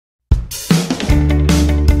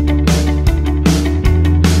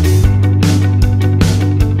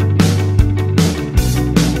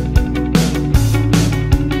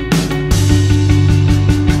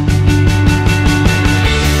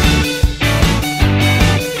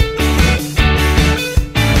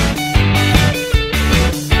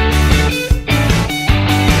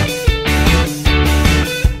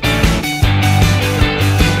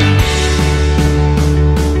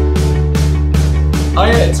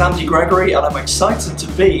Andy Gregory and I'm excited to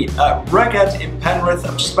be at Reged in Penrith.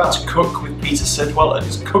 I'm just about to cook with Peter Sidwell at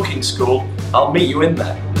his cooking school. I'll meet you in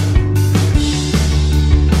there.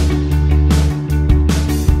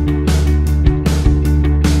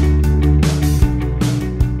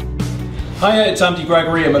 Hiya, it's Andy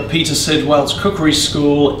Gregory. I'm at Peter Sidwell's cookery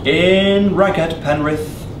school in Reged,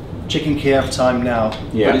 Penrith. Chicken Kiev time now,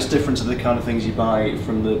 but it's different to the kind of things you buy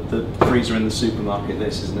from the freezer in the supermarket.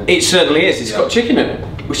 This, isn't it? It certainly is. It's got chicken in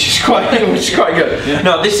it, which is quite good. Yeah.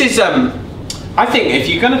 No, this is. I think if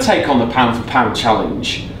you're going to take on the pound for pound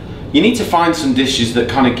challenge, you need to find some dishes that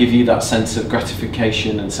kind of give you that sense of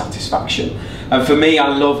gratification and satisfaction. And for me, I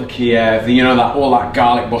love a Kiev. You know, that all that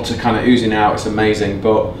garlic butter kind of oozing out. It's amazing,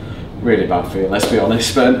 but really bad for you. Let's be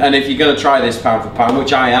honest. And if you're going to try this pound for pound,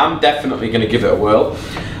 which I am definitely going to give it a whirl.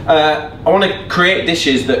 I want to create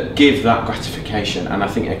dishes that give that gratification, and I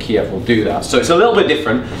think a Kiev will do that. So it's a little bit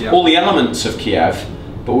different, all the elements of Kiev,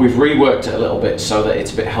 but we've reworked it a little bit so that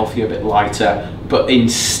it's a bit healthier, a bit lighter, but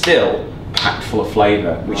still packed full of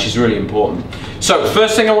flavour, which is really important. So the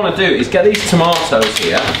first thing I want to do is get these tomatoes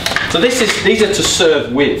here. So these are to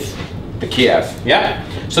serve with the Kiev, yeah?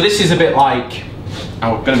 So this is a bit like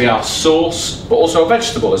going to be our sauce, but also a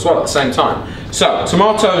vegetable as well at the same time. So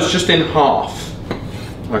tomatoes just in half.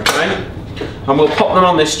 Okay, and we'll pop them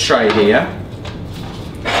on this tray here.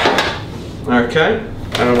 Okay,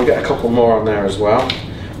 and we'll get a couple more on there as well.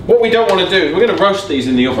 What we don't want to do is we're going to roast these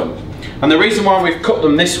in the oven. And the reason why we've cut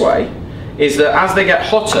them this way is that as they get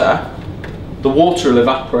hotter, the water will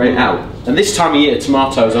evaporate out. And this time of year,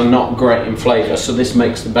 tomatoes are not great in flavour, so this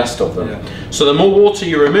makes the best of them. Yeah. So the more water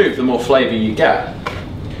you remove, the more flavour you get.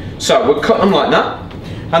 So we'll cut them like that.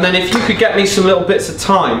 And then if you could get me some little bits of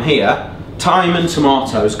thyme here. Thyme and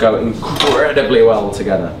tomatoes go incredibly well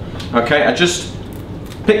together. Okay, I just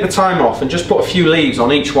pick the thyme off and just put a few leaves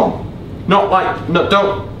on each one.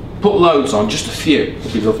 Don't put loads on, just a few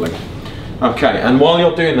would be lovely. Okay, and while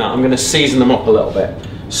you're doing that, I'm going to season them up a little bit.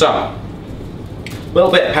 So, a little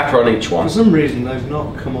bit of pepper on each one. For some reason, they've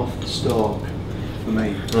not come off the stalk for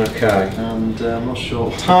me. Okay. And I'm not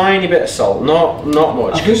sure. Tiny bit of salt, not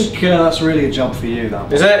much. I think that's really a job for you,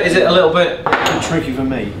 that. Is it a little bit tricky for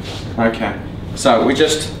me? Okay, so we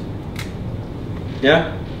just,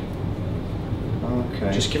 yeah?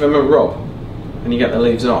 Okay. Just give them a rub and you get the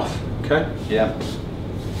leaves off, okay? Yeah.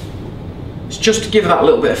 It's just to give that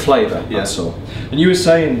little bit of flavour, that's all. And you were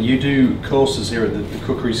saying you do courses here at the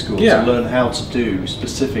cookery school to learn how to do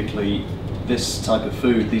specifically this type of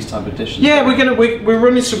food, these type of dishes. Yeah, we're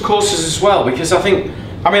running some courses as well, because I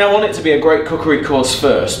want it to be a great cookery course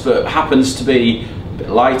first, but happens to be a bit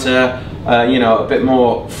lighter, you know, a bit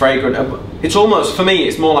more fragrant. It's almost, for me,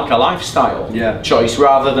 it's more like a lifestyle choice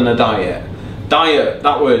rather than a diet. Diet,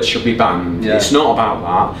 that word should be banned. Yeah. It's not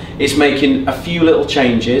about that. It's making a few little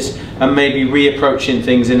changes and maybe reapproaching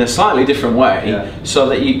things in a slightly different way, so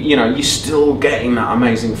that you're still getting that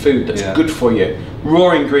amazing food that's good for you.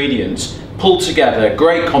 Raw ingredients, pulled together,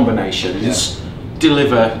 great combinations,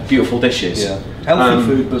 deliver beautiful dishes. Yeah. Healthy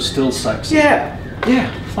food, but still sexy. Yeah,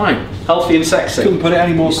 fine. Healthy and sexy. Couldn't put it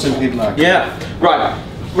any more simply than that. Yeah. Right.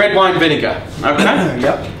 Red wine vinegar. Okay.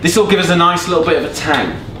 Yep. This will give us a nice little bit of a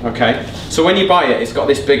tang. Okay. So when you buy it, it's got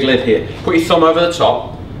this big lid here. Put your thumb over the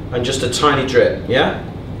top and just a tiny drip. Yeah.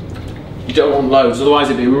 You don't want loads, otherwise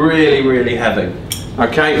it'd be really, really heavy.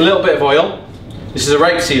 Okay. A little bit of oil. This is a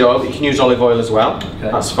rapeseed oil, but you can use olive oil as well.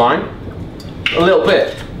 Okay. That's fine. A little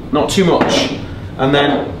bit, not too much. And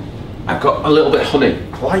then I've got a little bit of honey.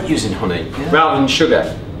 I like using honey rather than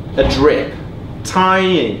sugar. A drip,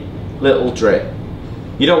 tiny little drip.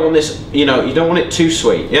 You don't want this, you don't want it too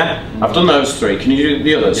sweet, yeah? I've done those three. Can you do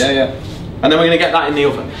the others? Yeah. And then we're going to get that in the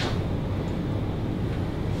oven.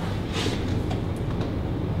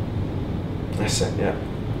 That's it, yeah.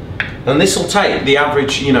 And this will take the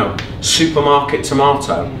average, supermarket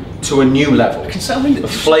tomato to a new level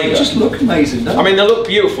of flavour. They just look amazing, don't they? I mean, they look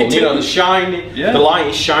beautiful. The shine, the light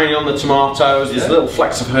is shining on the tomatoes. There's little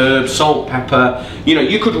flecks of herbs, salt, pepper.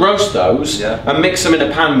 You could roast those and mix them in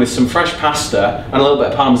a pan with some fresh pasta and a little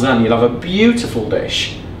bit of parmesan. You'll have a beautiful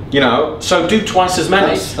dish. So do twice as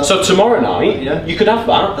many. So tomorrow night you could have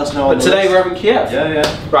that. That's how. But today we're having Kiev.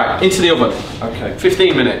 Yeah. Right, into the oven. Okay.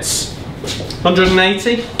 15 minutes.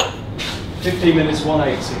 180. 15 minutes,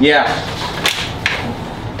 180. Yeah.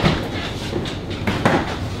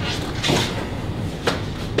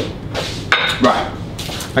 Right,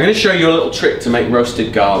 I'm going to show you a little trick to make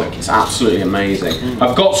roasted garlic. It's absolutely amazing.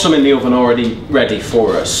 I've got some in the oven already ready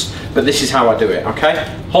for us, but this is how I do it, okay?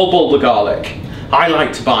 Whole bulb of garlic. I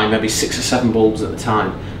like to buy maybe 6 or 7 bulbs at a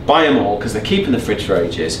time. Buy them all because they keep in the fridge for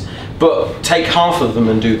ages. but take half of them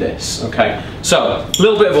and do this, okay? So, a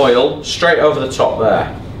little bit of oil straight over the top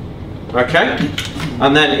there, okay?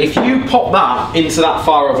 And then if you pop that into that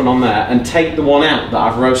fire oven on there and take the one out that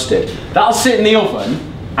I've roasted, that'll sit in the oven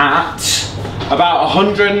at about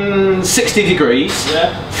 160 degrees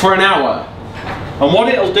for an hour. And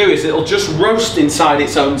what it'll do is it'll just roast inside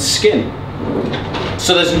its own skin.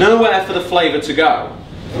 So there's nowhere for the flavour to go.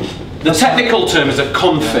 The technical term is a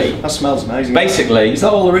confit. That smells amazing. Basically. Is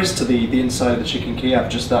that all there is to the inside of the chicken Kiev?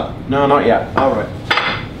 Just that? No, not yet. Alright.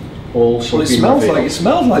 Well, it smells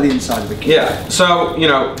like the inside of the Kiev. Yeah, so, you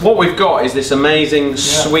know, what we've got is this amazing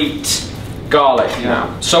sweet garlic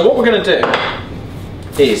now. So what we're going to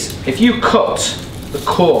do is, if you cut the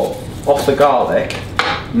core off the garlic,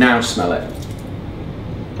 now smell it.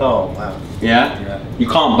 Oh, wow. Yeah? You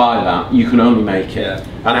can't buy that, you can only make it.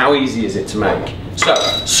 And how easy is it to make? So,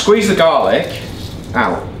 squeeze the garlic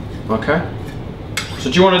out, okay? So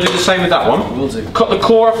do you want to do the same with that one? Will do. Cut the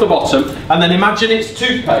core off the bottom, and then imagine it's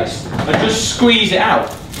toothpaste, and just squeeze it out.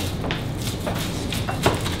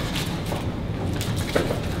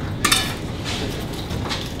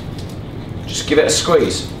 Just give it a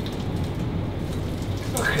squeeze.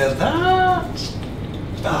 Look at that!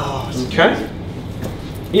 Oh, okay.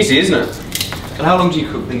 Easy, isn't it? And how long do you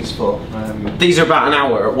cook these for? These are about an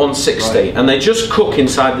hour at 160, and they just cook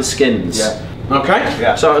inside the skins. Yeah. Okay?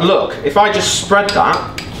 Yeah. So look, if I just spread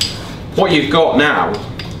that, what you've got now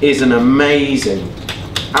is an amazing,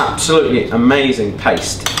 absolutely amazing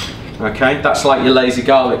paste. Okay? That's like your lazy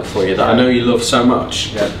garlic for you that I know you love so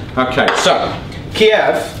much. Yeah. Okay, so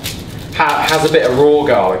Kiev has a bit of raw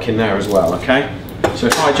garlic in there as well, okay? So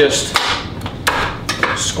if I just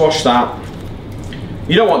squash that,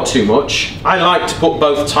 you don't want too much. I like to put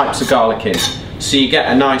both types of garlic in, so you get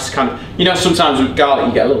a nice kind of, you know, sometimes with garlic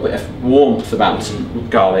you get a little bit of warmth about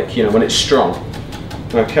garlic, you know, when it's strong.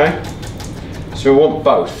 Okay? So we want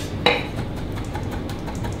both.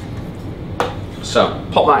 So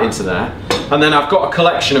pop that into there, and then I've got a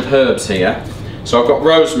collection of herbs here. So I've got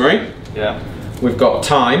rosemary. Yeah. We've got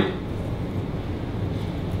thyme.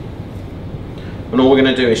 And all we're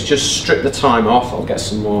going to do is just strip the thyme off. I'll get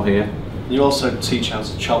some more here. You also teach how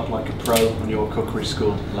to chop like a pro on your cookery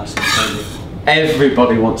school lessons, don't you?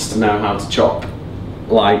 Everybody wants to know how to chop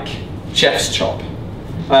like chefs chop.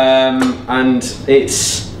 And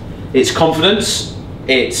it's confidence,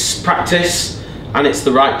 it's practice, and it's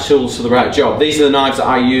the right tools for the right job. These are the knives that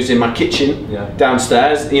I use in my kitchen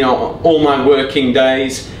downstairs. You know, all my working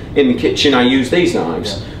days in the kitchen I use these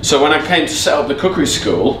knives. So when I came to set up the cookery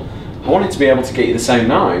school, I wanted to be able to get you the same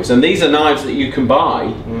knives, and these are knives that you can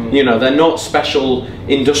buy. You know, they're not special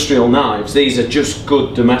industrial knives. These are just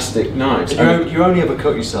good domestic knives. You only ever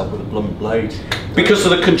cut yourself with a blunt blade because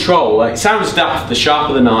of the control. Like, it sounds daft. The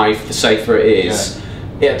sharper the knife, the safer it is.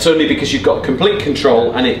 It's only because you've got complete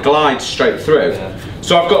control and it glides straight through.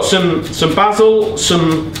 So I've got some basil,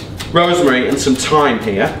 some rosemary, and some thyme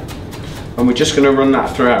here, and we're just going to run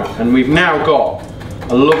that throughout. And we've now got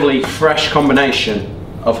a lovely fresh combination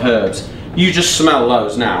of herbs. You just smell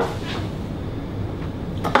those now.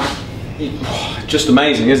 Just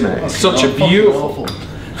amazing, isn't it? It's such a beautiful.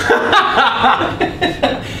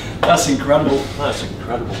 That's incredible. That's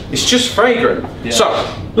incredible. It's just fragrant. So,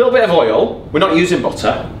 a little bit of oil. We're not using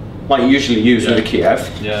butter like you usually use with a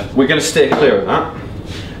Kiev. We're going to steer clear of that.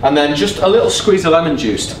 And then just a little squeeze of lemon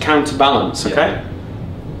juice to counterbalance, okay?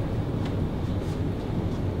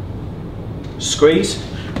 Squeeze.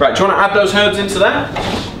 Right, do you want to add those herbs into there?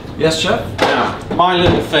 Yes, chef. Now, my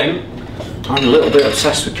little thing, I'm a little bit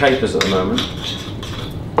obsessed with capers at the moment.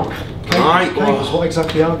 Capers, what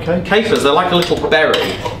exactly are capers? Capers, they're like a little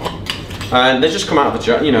berry. And they just come out of the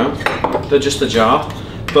jar, you know, they're just a jar.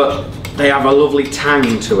 But they have a lovely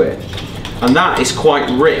tang to it. And that is quite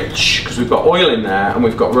rich, because we've got oil in there and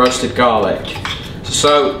we've got roasted garlic.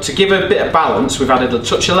 So, to give a bit of balance, we've added a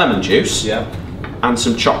touch of lemon juice and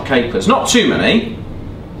some chopped capers. Not too many.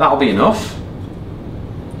 That'll be enough.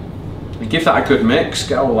 And give that a good mix.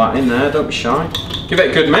 Get all that in there, don't be shy. Give it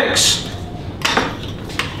a good mix.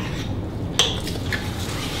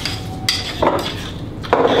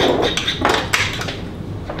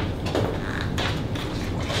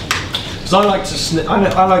 Because I like to sniff.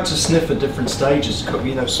 I like to sniff at different stages.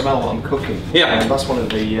 You know, smell what I'm cooking. Yeah. And that's one of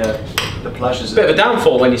the pleasures. Bit of a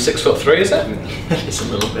downfall when you're 6'3", is it? It's a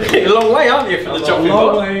little bit. You're a long way, aren't you, from the chopping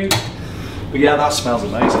board? Way. But yeah, that smells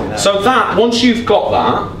amazing now. So that, once you've got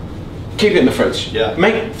that, keep it in the fridge. Yeah.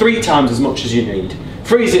 Make 3 times as much as you need.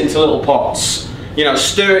 Freeze it into little pots. You know,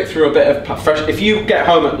 stir it through a bit of fresh. If you get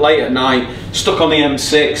home late at night, stuck on the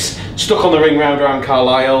M6, stuck on the ring round around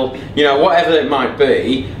Carlisle, you know, whatever it might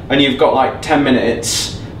be, and you've got like 10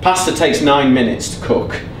 minutes, Pasta takes 9 minutes to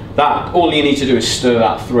cook. That, all you need to do is stir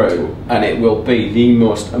that through and it will be the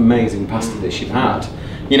most amazing pasta dish you've had.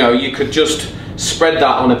 You know, you could just spread that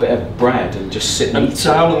on a bit of bread and just sit and eat.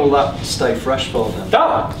 So how long will that stay fresh for then?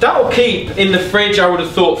 That'll keep in the fridge, I would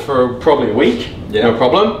have thought, for probably a week. Yeah. No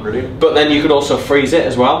problem. Brilliant. But then you could also freeze it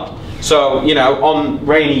as well. So, you know, on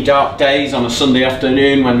rainy, dark days, on a Sunday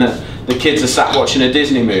afternoon when the kids are sat watching a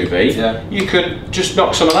Disney movie, you could just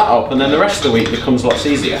knock some of that up, and then the rest of the week becomes lots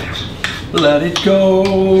easier. Let it go,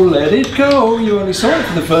 let it go. You only saw it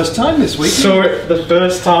for the first time this week. Saw it for the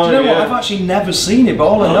first time. Do you know what? I've actually never seen it, but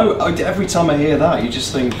all I know, every time I hear that, you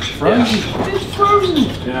just think frozen. Yeah. It's frozen.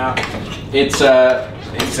 Yeah. It's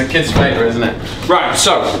a kid's favourite, isn't it? Right.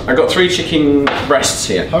 So I've got 3 chicken breasts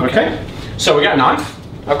here. Okay. So we get a knife.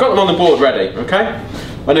 I've got them on the board ready. Okay.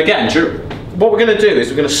 And again, what we're going to do is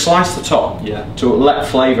we're going to slice the top to let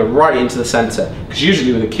flavour right into the centre. Because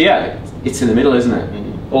usually with a Kiev, it's in the middle, isn't it?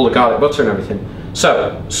 All the garlic butter and everything.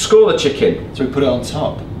 So, score the chicken. So we put it on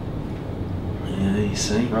top? Yeah, you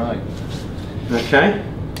see. Right. Okay.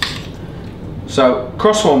 So,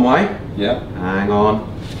 cross one way. Yeah. Hang on.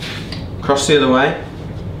 Cross the other way.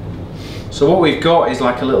 So what we've got is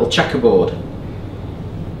like a little checkerboard.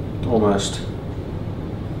 Almost.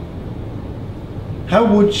 How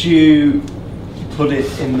would you put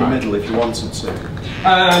it in the middle if you wanted to?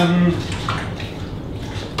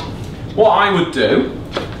 What I would do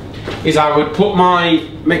is I would put my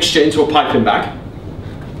mixture into a piping bag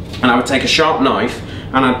and I would take a sharp knife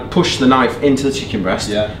and I'd push the knife into the chicken breast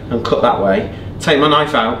and cut that way. Take my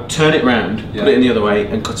knife out, turn it round, put it in the other way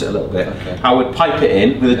and cut it a little bit. Okay. I would pipe it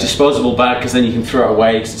in with a disposable bag because then you can throw it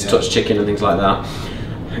away because it's touched chicken and things like that.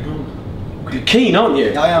 Hang on. You're keen, aren't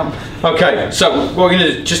you? I am. Okay, so what we're going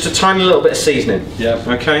to do, just a tiny little bit of seasoning. Yeah.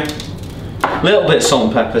 Okay? A little bit of salt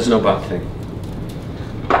and pepper is no bad thing.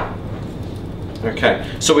 Okay,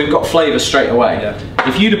 so we've got flavour straight away. Yeah.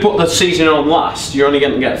 If you'd have put the seasoning on last, you're only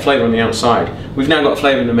going to get flavour on the outside. We've now got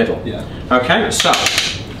flavour in the middle. Yeah. Okay, so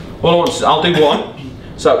what I want to, I'll do one.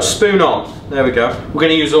 So spoon on. There we go. We're going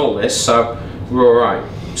to use all this, so we're all right.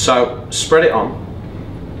 So spread it on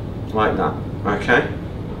like that. Okay.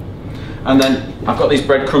 And then I've got these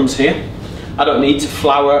breadcrumbs here. I don't need to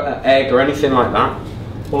flour an egg or anything like that.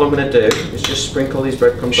 All I'm going to do is just sprinkle these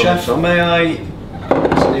breadcrumbs on. Chef, may I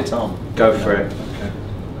turn it on? Go for it. Okay.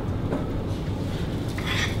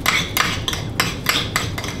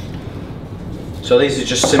 So these are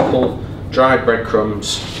just simple dried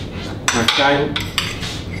breadcrumbs. Okay.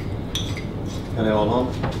 Get it all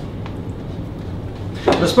on.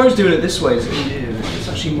 I suppose doing it this way is it's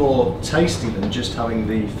actually more tasty than just having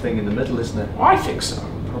the thing in the middle, isn't it? I think so.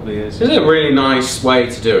 Probably is. This is a really nice way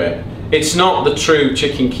to do it. It's not the true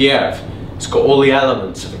chicken Kiev. It's got all the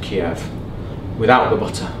elements of a Kiev without the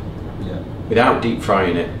butter. Without deep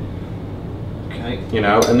frying it. Okay. You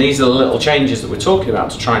know, and these are the little changes that we're talking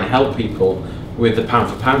about to try and help people with the pound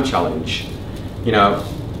for pound challenge. You know,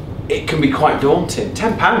 it can be quite daunting.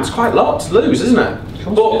 £10, quite a lot to lose, isn't it?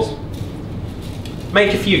 But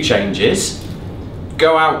make a few changes.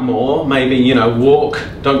 Go out more, maybe, you know, walk,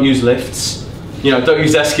 don't use lifts, you know, don't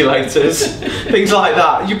use escalators, things like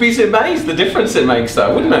that. You'd be amazed the difference it makes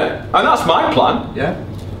though, wouldn't it? And that's my plan. Yeah.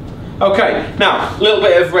 Okay, now, a little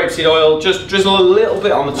bit of rapeseed oil, just drizzle a little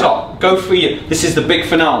bit on the top. Go for you. This is the big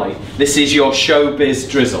finale. This is your showbiz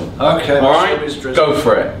drizzle. Okay, all right? Go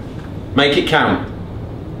for it. Make it count.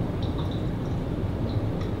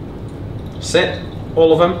 Sit,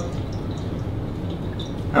 all of them.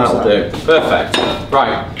 That'll do. Perfect.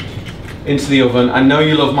 Right, into the oven. I know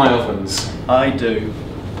you love my ovens. I do.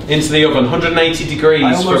 Into the oven, 180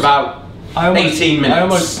 degrees for about 18 minutes. I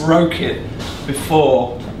almost broke it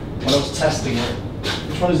before when I was testing it.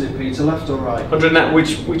 Which one is it, Peter? Left or right?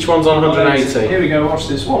 Which one's on 180? Here we go. Watch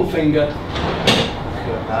this. One finger. Look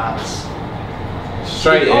at that.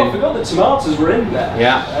 Straight in. I forgot the tomatoes were in there.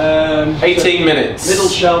 Yeah. 18 minutes. Middle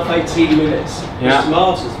shelf, 18 minutes. Yeah. The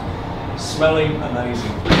tomatoes smelling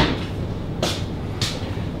amazing.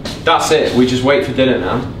 That's it. We just wait for dinner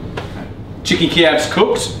now. Chicken Kiev's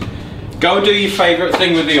cooked. Go do your favourite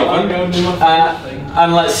thing with the oven. Go do my favourite thing.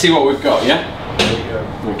 And let's see what we've got. Yeah. There you go.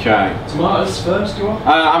 Okay. Tomatoes first, do you want?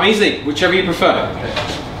 I'm easy, whichever you prefer.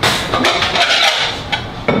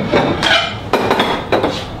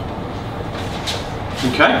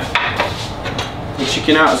 Okay. The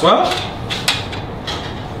chicken out as well.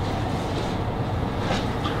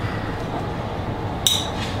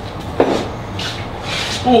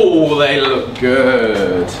 Oh, they look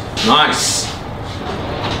good. Nice.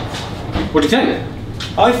 What do you think?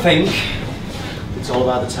 I think it's all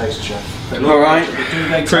about the taste, Chef. All right.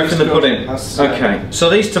 Proof in the pudding. Okay. So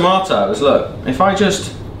these tomatoes, look. If I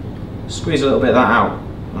just Squeeze a little bit of that out,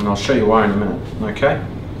 and I'll show you why in a minute. Okay.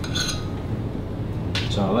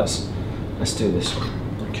 So let's do this one.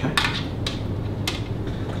 Okay.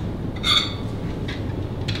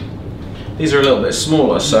 These are a little bit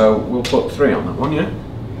smaller, so we'll put 3 on that one, yeah?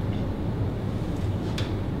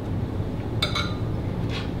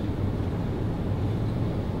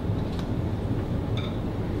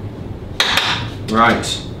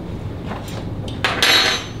 Right.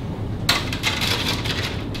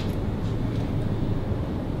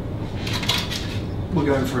 We're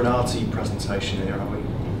going for an arty presentation here, aren't we?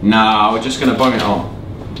 No, we're just going to bung it on.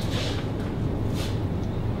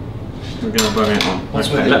 We're going to bung it on.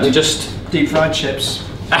 Okay, let me just... Deep fried chips.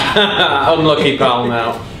 Unlucky pal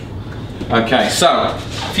now. Okay, so, a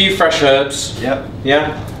few fresh herbs. Yep.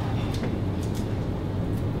 Yeah?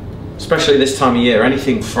 Especially this time of year,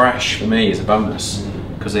 anything fresh for me is a bonus.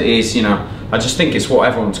 Because it is, you know, I just think it's what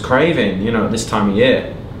everyone's craving, you know, at this time of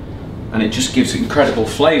year. And it just gives incredible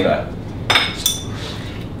flavour.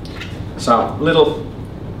 So, little,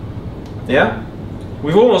 yeah?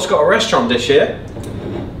 We've almost got a restaurant dish here.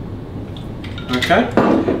 Okay.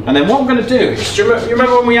 And then what I'm going to do is, you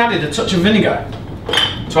remember when we added a touch of vinegar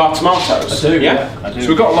to our tomatoes? I do, yeah. I do. So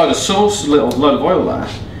we've got a load of sauce, a load of oil there.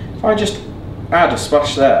 If I just add a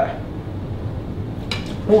splash there,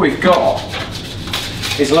 what we've got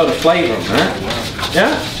is a load of flavour on there.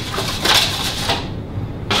 Yeah?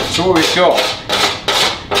 So what we've got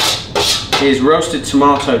is roasted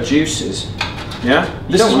tomato juices. Yeah?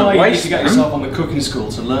 This is why you need to get yourself on the cooking school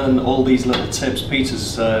to learn all these little tips.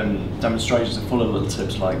 Peter's demonstrations are full of little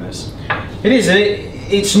tips like this. It is,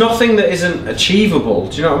 it's nothing that isn't achievable.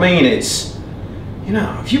 Do you know what I mean? It's, you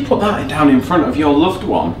know, if you put that down in front of your loved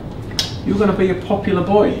one, you're going to be a popular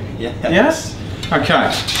boy. Yeah. Yes?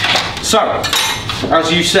 Okay. So, as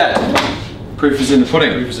you said, proof is in the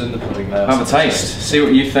pudding. Proof is in the pudding there. Have a taste. See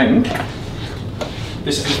what you think.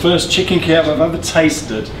 This is the first chicken Kiev I've ever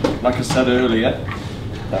tasted, like I said earlier,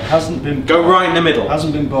 that hasn't been... Go right in the middle.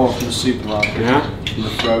 Hasn't been bought from the supermarket. Yeah. From the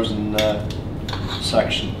frozen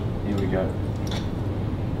section. Here we go.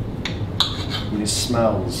 And it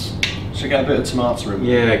smells. Should I get a bit of tomato in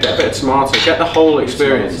there? Yeah, get a bit of tomato. Get the whole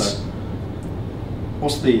experience.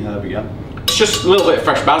 What's the herb again? It's just a little bit of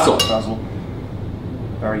fresh basil. Basil.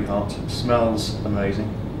 Very hot. It smells amazing.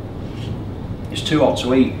 It's too hot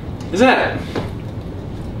to eat. Is it?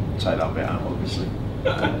 Take that bit out, obviously.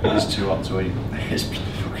 It is too hot to eat. It's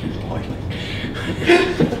fucking boiling.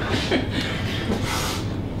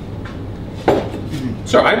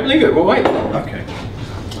 It's alright, leave it, we'll wait. Okay.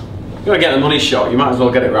 You gotta get the money shot, you might as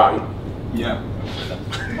well get it right. Yeah.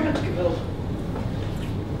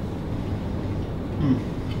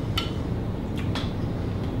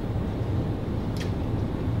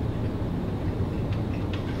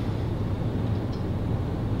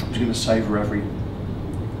 I'm just going to savour every...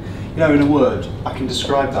 You know, in a word, I can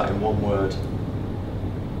describe that in one word.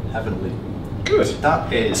 Heavenly. Good.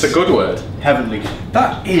 That is... It's a good word. Heavenly.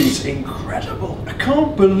 That is incredible. I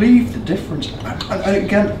can't believe the difference. And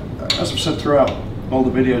again, as I've said throughout all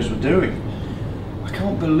the videos we're doing, I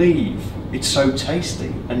can't believe it's so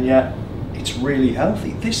tasty and yet it's really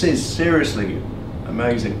healthy. This is seriously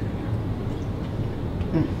amazing.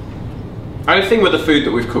 And the thing with the food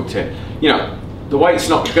that we've cooked here, you know, the weight's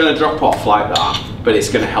not going to drop off like that, but it's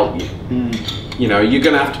going to help you. You know, you're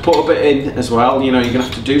going to have to put a bit in as well. You know, you're going to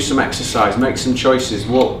have to do some exercise, make some choices.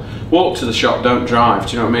 Walk to the shop, don't drive.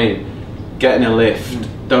 Do you know what I mean? Get in a lift,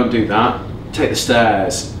 don't do that. Take the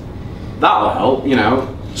stairs. That'll help. You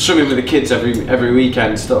know, swimming with the kids every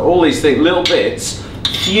weekend. So all these things, little bits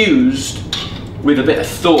fused with a bit of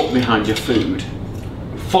thought behind your food.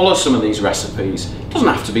 Follow some of these recipes. It doesn't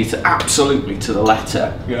have to be absolutely to the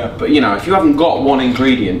letter. Yeah. But you know, if you haven't got one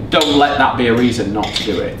ingredient, don't let that be a reason not to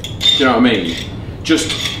do it. Do you know what I mean? Just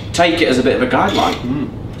take it as a bit of a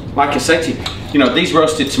guideline. Like I said to you, you know, these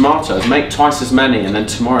roasted tomatoes, make twice as many and then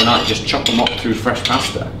tomorrow night just chop them up through fresh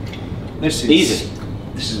pasta. This is easy.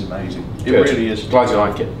 This is amazing. It Good. really is. Glad you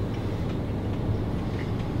like it.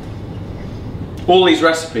 All these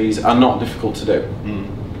recipes are not difficult to do.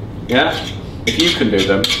 Yeah? If you can do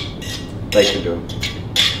them, they can do them.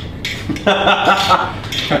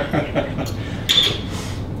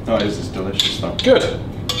 Oh, it is delicious stuff. Good.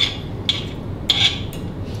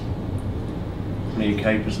 Any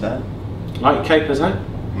capers there? Like your capers, eh?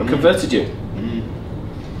 I converted you.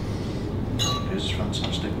 It's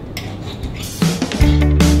fantastic.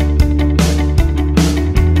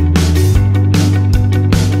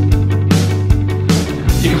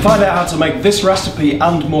 You can find out how to make this recipe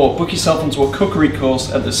and more. Book yourself onto a cookery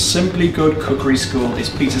course at the Simply Good Cookery School. It's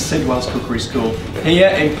Peter Sidwell's Cookery School here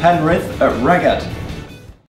in Penrith at Ragged.